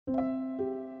A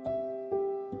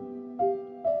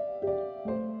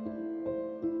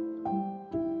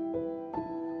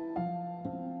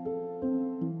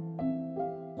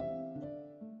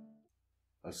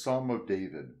Psalm of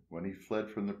David, when he fled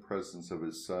from the presence of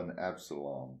his son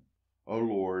Absalom. O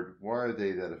Lord, why are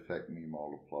they that affect me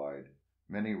multiplied?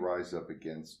 Many rise up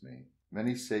against me.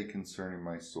 Many say concerning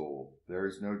my soul, there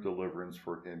is no deliverance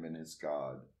for him in his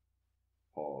God.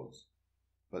 Pause.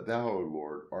 But thou, O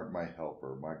Lord, art my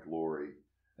helper, my glory,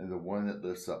 and the one that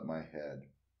lifts up my head.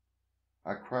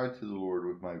 I cried to the Lord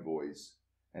with my voice,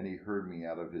 and he heard me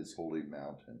out of his holy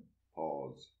mountain.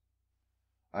 Pause.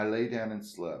 I lay down and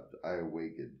slept, I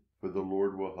awakened, for the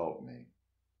Lord will help me.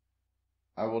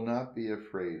 I will not be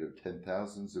afraid of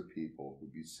 10,000s of people who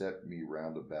beset me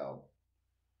round about.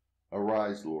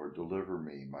 Arise, Lord, deliver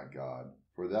me, my God,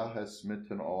 for thou hast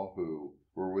smitten all who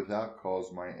were without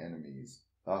cause my enemies.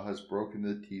 Thou hast broken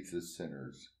the teeth of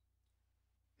sinners.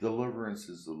 Deliverance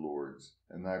is the Lord's,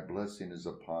 and thy blessing is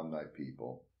upon thy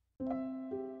people.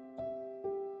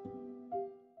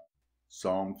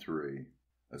 Psalm 3.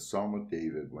 A Psalm of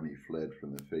David when he fled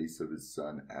from the face of his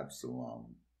son Absalom.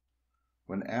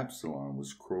 When Absalom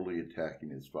was cruelly attacking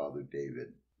his father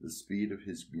David, the speed of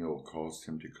his mule caused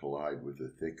him to collide with a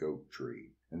thick oak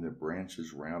tree, and the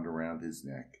branches wound around his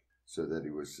neck, so that he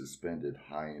was suspended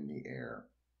high in the air.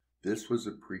 This was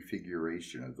a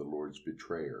prefiguration of the Lord's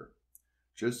betrayer.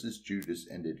 Just as Judas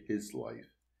ended his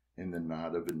life in the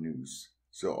knot of a noose,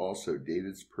 so also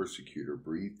David's persecutor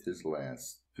breathed his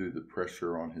last through the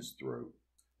pressure on his throat.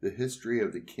 The history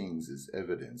of the kings is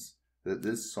evidence that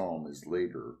this psalm is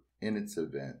later in its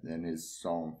event than is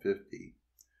Psalm 50,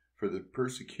 for the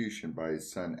persecution by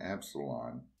his son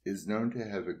Absalom is known to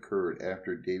have occurred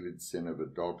after David's sin of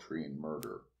adultery and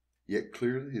murder. Yet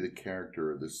clearly the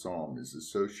character of the psalm is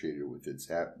associated with its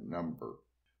apt number,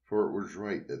 for it was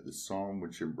right that the psalm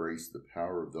which embraced the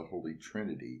power of the Holy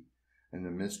Trinity and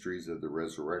the mysteries of the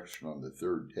resurrection on the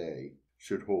third day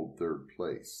should hold third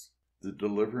place. The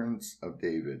deliverance of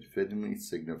David fittingly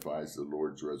signifies the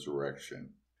Lord's resurrection,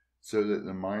 so that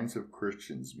the minds of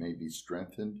Christians may be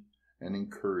strengthened and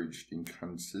encouraged in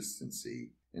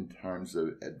consistency in times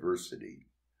of adversity.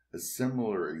 A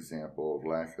similar example of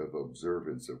lack of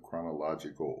observance of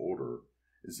chronological order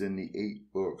is in the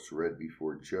 8 books read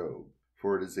before Job,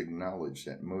 for it is acknowledged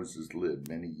that Moses lived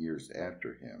many years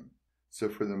after him. So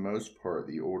for the most part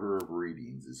the order of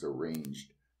readings is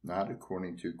arranged not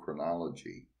according to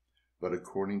chronology, but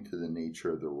according to the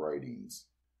nature of the writings.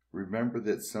 Remember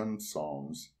that some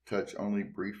psalms touch only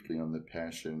briefly on the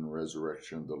passion and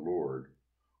resurrection of the Lord,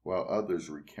 while others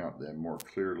recount them more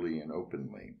clearly and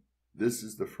openly. This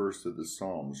is the first of the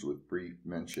psalms with brief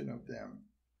mention of them.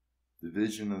 The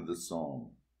vision of the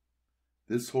psalm.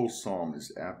 This whole psalm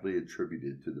is aptly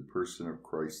attributed to the person of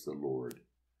Christ the Lord.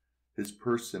 His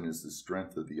person is the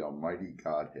strength of the Almighty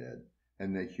Godhead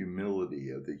and the humility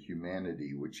of the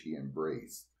humanity which he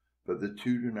embraced. But the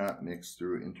two do not mix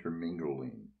through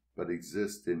intermingling, but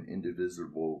exist in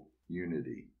indivisible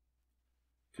unity.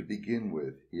 To begin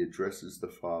with, he addresses the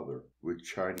Father with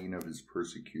chiding of his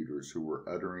persecutors who were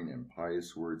uttering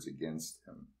impious words against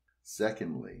him.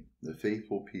 Secondly, the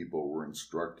faithful people were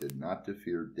instructed not to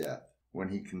fear death when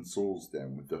he consoles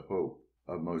them with the hope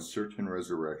of most certain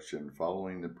resurrection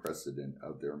following the precedent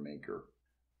of their Maker.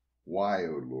 Why,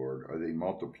 O Lord, are they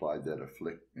multiplied that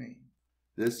afflict me?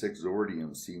 This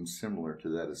exordium seems similar to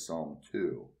that of Psalm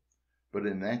 2, but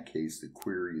in that case the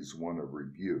query is one of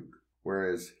rebuke,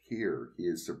 whereas here he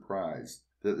is surprised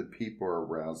that the people are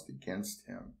aroused against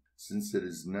him, since it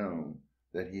is known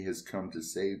that he has come to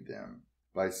save them.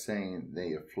 By saying,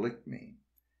 they afflict me,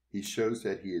 he shows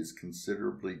that he is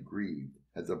considerably grieved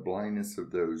at the blindness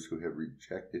of those who have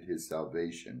rejected his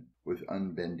salvation with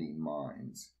unbending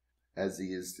minds. As he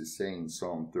is to say in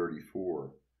Psalm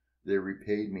 34, they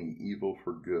repaid me evil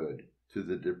for good, to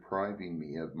the depriving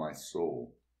me of my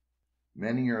soul.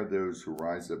 Many are those who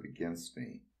rise up against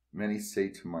me. Many say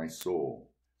to my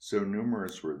soul. So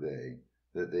numerous were they,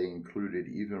 that they included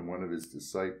even one of his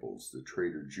disciples, the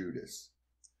traitor Judas.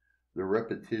 The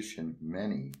repetition,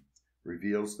 many,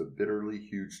 reveals the bitterly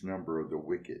huge number of the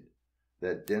wicked,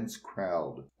 that dense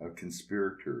crowd of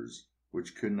conspirators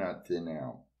which could not thin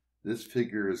out. This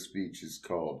figure of speech is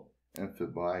called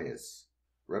amphibious,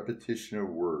 repetition of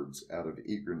words out of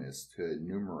eagerness to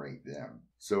enumerate them,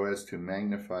 so as to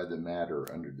magnify the matter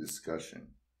under discussion.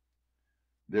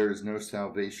 There is no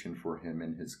salvation for him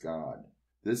in his God.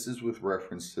 This is with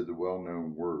reference to the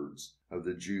well-known words of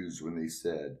the Jews when they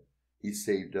said, "He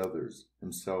saved others,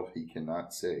 himself he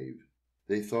cannot save."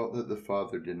 They thought that the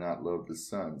Father did not love the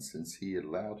Son, since he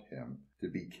allowed him to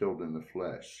be killed in the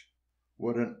flesh.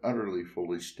 What an utterly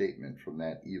foolish statement from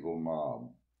that evil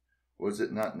mob! Was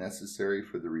it not necessary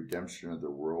for the redemption of the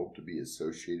world to be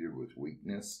associated with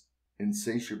weakness?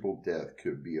 Insatiable death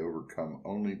could be overcome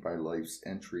only by life's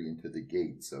entry into the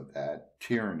gates of that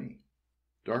tyranny.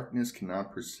 Darkness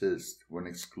cannot persist when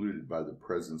excluded by the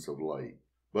presence of light.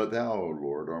 But thou, O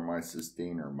Lord, art my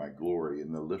sustainer, my glory,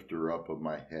 and the lifter up of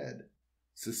my head.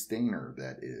 Sustainer,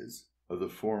 that is, of the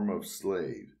form of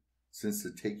slave, since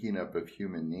the taking up of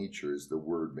human nature is the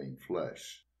Word made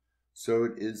flesh. So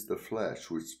it is the flesh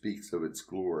which speaks of its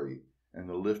glory and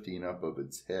the lifting up of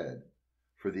its head,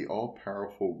 for the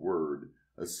all-powerful Word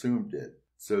assumed it,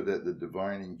 so that the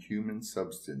divine and human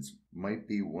substance might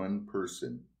be one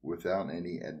person without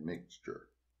any admixture.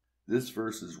 This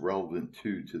verse is relevant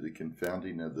too to the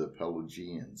confounding of the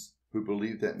Pelagians, who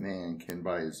believe that man can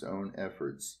by his own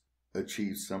efforts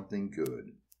achieve something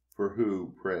good, for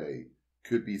who, pray,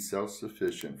 could be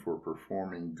self-sufficient for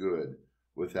performing good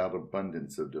without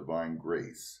abundance of divine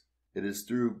grace? It is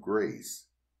through grace,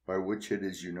 by which it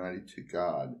is united to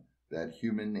God, that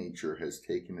human nature has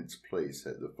taken its place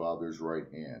at the Father's right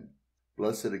hand.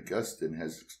 Blessed Augustine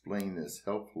has explained this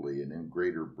helpfully and in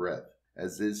greater breadth,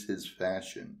 as is his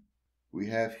fashion. We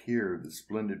have here the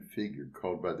splendid figure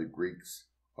called by the Greeks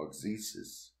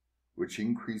auxesis, which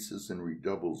increases and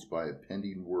redoubles by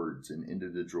appending words and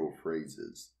individual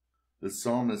phrases. The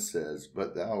psalmist says,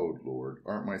 "But thou, O Lord,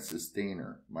 art my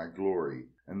sustainer, my glory,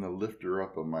 and the lifter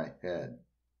up of my head."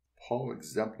 Paul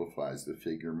exemplifies the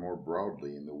figure more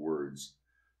broadly in the words,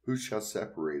 "Who shall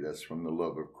separate us from the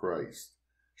love of Christ?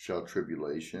 Shall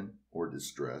tribulation, or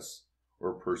distress,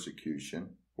 or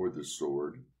persecution, or the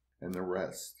sword?" and the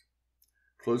rest.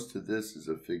 Close to this is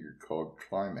a figure called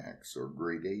climax, or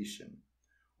gradation,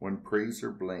 when praise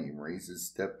or blame raises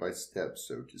step by step,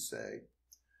 so to say.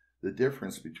 The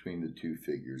difference between the two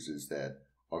figures is that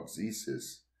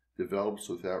auxesis develops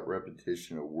without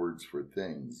repetition of words for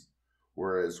things,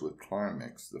 whereas with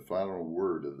climax, the final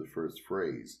word of the first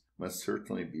phrase must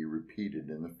certainly be repeated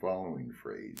in the following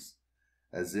phrase,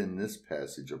 as in this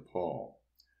passage of Paul,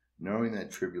 "Knowing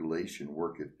that tribulation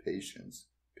worketh patience,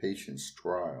 patience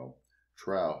trial,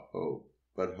 trial hope,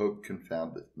 but hope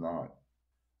confoundeth not.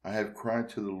 I have cried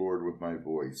to the Lord with my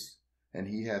voice, and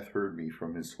he hath heard me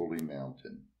from his holy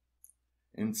mountain."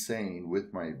 In saying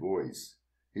 "with my voice,"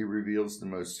 he reveals the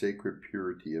most sacred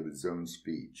purity of his own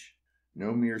speech.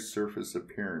 No mere surface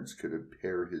appearance could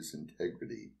impair his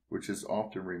integrity, which is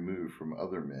often removed from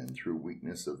other men through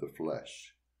weakness of the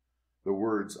flesh. The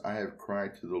words, "I have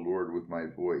cried to the Lord with my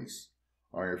voice,"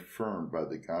 are affirmed by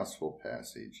the Gospel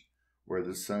passage, where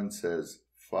the Son says,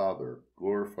 "Father,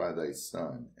 glorify thy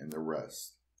Son," and the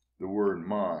rest. The word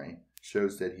 "my"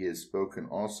 shows that he has spoken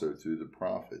also through the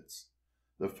prophets.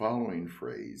 The following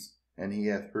phrase, "and he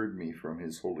hath heard me from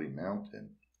his holy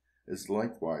mountain," is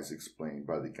likewise explained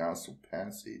by the Gospel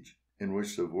passage, in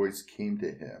which the voice came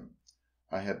to him,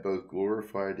 "I have both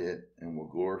glorified it and will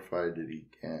glorify it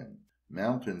again."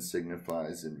 Mountain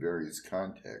signifies in various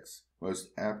contexts,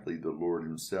 most aptly the Lord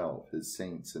himself, his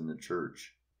saints, and the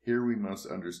church. Here we must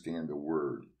understand the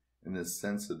word in the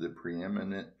sense of the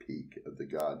preeminent peak of the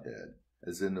Godhead,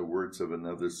 as in the words of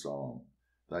another psalm,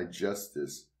 "Thy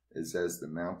justice is as the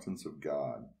mountains of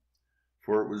God."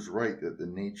 For it was right that the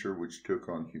nature which took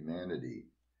on humanity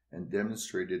and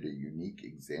demonstrated a unique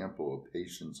example of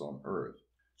patience on earth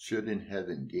should in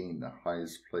heaven gain the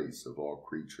highest place of all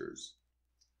creatures.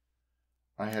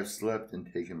 "I have slept and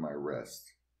taken my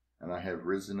rest, and I have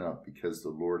risen up because the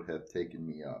Lord hath taken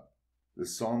me up." The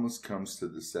psalmist comes to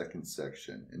the second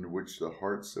section, in which the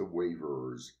hearts of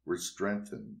waverers were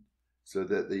strengthened, so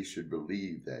that they should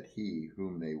believe that he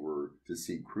whom they were to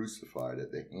see crucified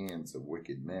at the hands of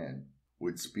wicked men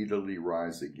would speedily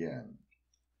rise again.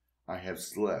 "I have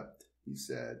slept," he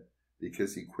said,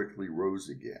 because he quickly rose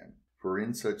again, for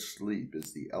in such sleep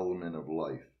is the element of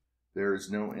life. There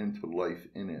is no end to life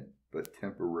in it, but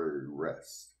temporary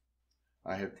rest.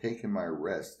 "I have taken my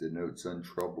rest" denotes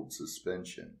untroubled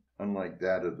suspension, unlike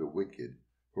that of the wicked,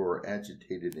 who are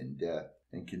agitated in death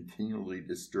and continually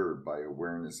disturbed by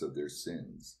awareness of their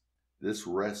sins. This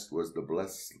rest was the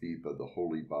blessed sleep of the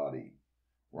holy body.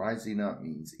 Rising up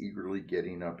means eagerly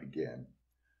getting up again,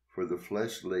 for the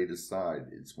flesh laid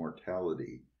aside its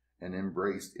mortality and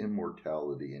embraced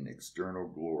immortality and external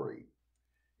glory.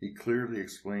 He clearly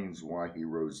explains why he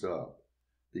rose up,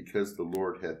 "because the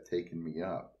Lord hath taken me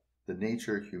up." The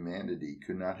nature of humanity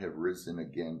could not have risen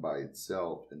again by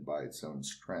itself and by its own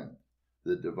strength.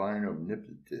 The divine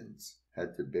omnipotence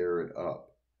had to bear it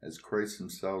up. As Christ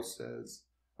himself says,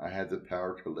 "I have the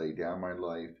power to lay down my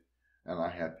life, and I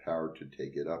have power to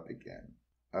take it up again.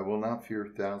 I will not fear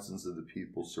thousands of the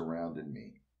people surrounding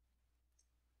me."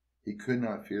 He could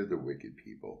not fear the wicked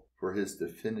people, for his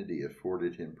divinity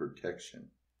afforded him protection.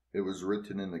 It was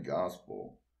written in the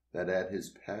Gospel that at his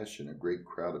passion a great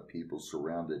crowd of people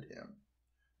surrounded him.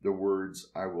 The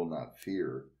words, "I will not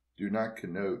fear," do not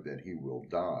connote that he will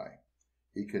die.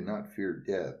 He could not fear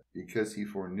death because he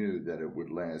foreknew that it would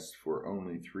last for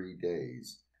only 3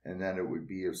 days, and that it would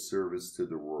be of service to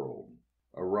the world.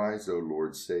 Arise, O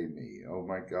Lord, save me, O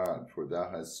my God, for thou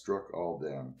hast struck all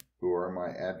them who are my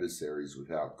adversaries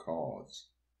without cause.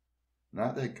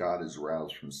 Not that God is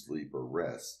roused from sleep or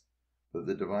rest, but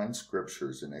the divine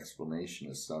scriptures in explanation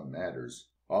of some matters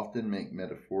often make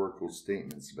metaphorical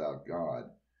statements about God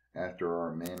after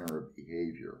our manner of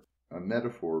behavior, a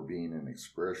metaphor being an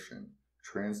expression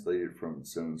translated from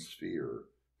its own sphere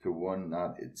to one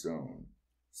not its own.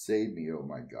 Save me, O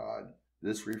my God.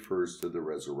 This refers to the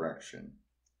resurrection.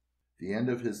 The end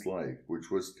of his life, which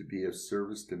was to be of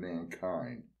service to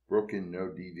mankind, brook in no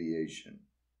deviation.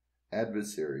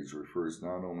 Adversaries refers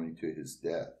not only to his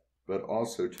death, but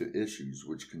also to issues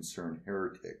which concern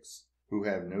heretics, who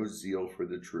have no zeal for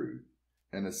the truth,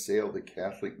 and assail the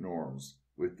Catholic norms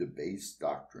with debased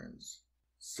doctrines.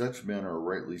 Such men are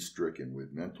rightly stricken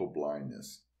with mental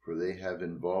blindness, for they have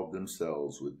involved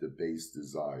themselves with debased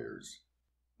desires.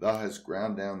 Thou hast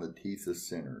ground down the teeth of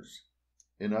sinners.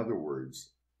 In other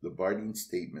words, the biting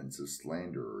statements of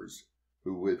slanderers,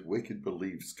 who with wicked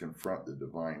beliefs confront the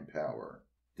divine power.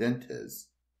 Dentes,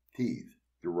 teeth,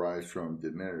 derives from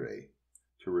demere,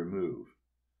 to remove.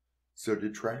 So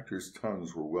detractors'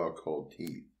 tongues were well called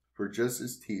teeth, for just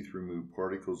as teeth remove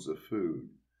particles of food,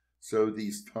 so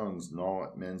these tongues gnaw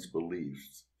at men's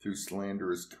beliefs through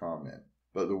slanderous comment.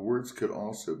 But the words could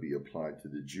also be applied to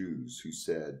the Jews, who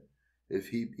said, "If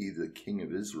he be the King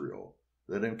of Israel,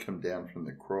 let him come down from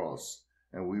the cross,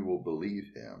 and we will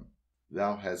believe him.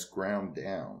 Thou hast ground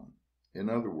down." In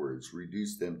other words,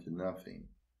 reduced them to nothing.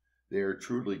 They are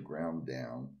truly ground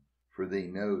down, for they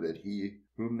know that he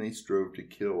whom they strove to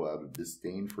kill out of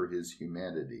disdain for his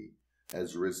humanity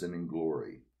has risen in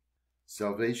glory.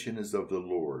 Salvation is of the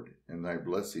Lord, and thy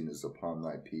blessing is upon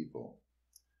thy people.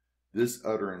 This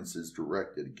utterance is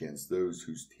directed against those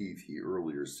whose teeth he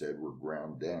earlier said were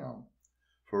ground down,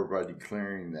 for by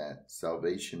declaring that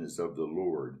salvation is of the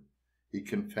Lord, he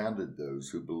confounded those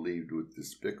who believed with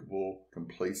despicable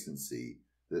complacency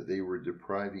that they were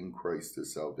depriving Christ of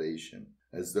salvation,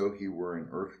 as though he were an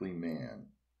earthly man.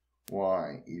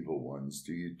 Why, evil ones,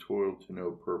 do you toil to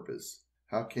no purpose?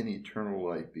 How can eternal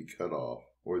life be cut off,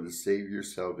 or the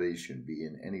Saviour's salvation be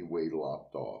in any way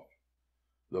lopped off?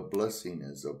 The blessing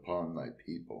is upon thy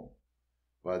people.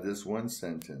 By this one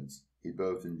sentence, he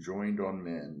both enjoined on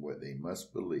men what they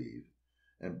must believe,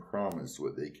 and promised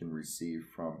what they can receive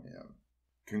from him.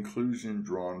 Conclusion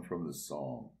drawn from the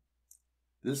psalm.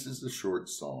 This is a short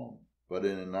psalm, but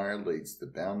it annihilates the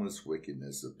boundless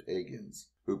wickedness of pagans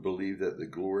who believe that the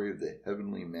glory of the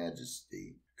heavenly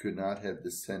majesty could not have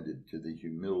descended to the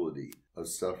humility of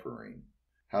suffering.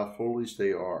 How foolish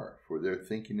they are, for their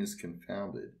thinking is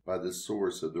confounded by the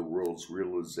source of the world's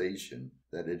realization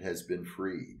that it has been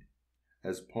freed.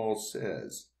 As Paul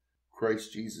says,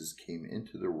 Christ Jesus came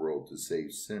into the world to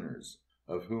save sinners,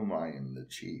 of whom I am the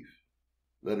chief.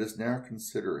 Let us now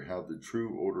consider how the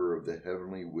true order of the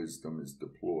heavenly wisdom is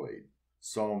deployed.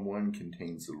 Psalm 1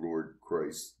 contains the Lord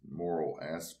Christ's moral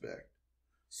aspect.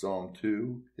 Psalm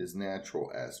 2, his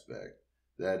natural aspect,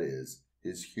 that is,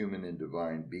 his human and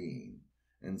divine being.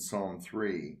 And Psalm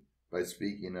 3, by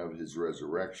speaking of his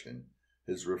resurrection,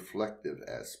 his reflective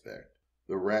aspect.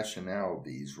 The rationale of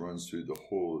these runs through the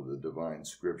whole of the divine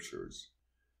scriptures.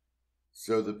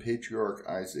 So the patriarch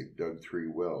Isaac dug 3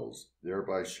 wells,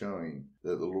 thereby showing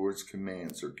that the Lord's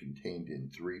commands are contained in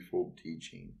threefold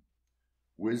teaching.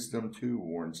 Wisdom too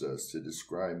warns us to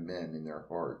describe men in their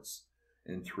hearts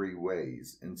in 3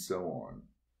 ways, and so on.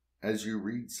 As you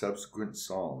read subsequent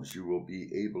psalms, you will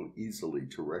be able easily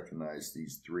to recognize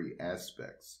these 3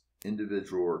 aspects,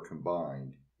 individual or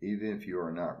combined, even if you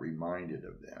are not reminded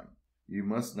of them. You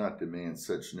must not demand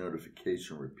such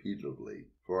notification repeatedly,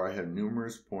 for I have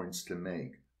numerous points to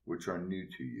make which are new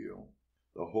to you.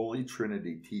 The Holy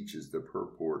Trinity teaches the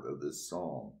purport of this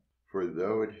psalm, for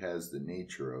though it has the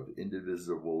nature of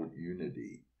indivisible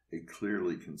unity, it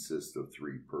clearly consists of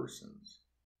 3 persons.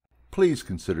 Please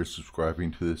consider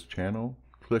subscribing to this channel,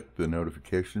 click the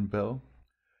notification bell,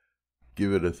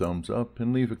 give it a thumbs up,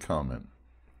 and leave a comment.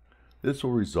 This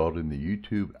will result in the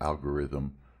YouTube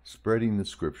algorithm spreading the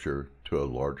scripture to a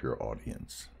larger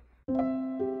audience.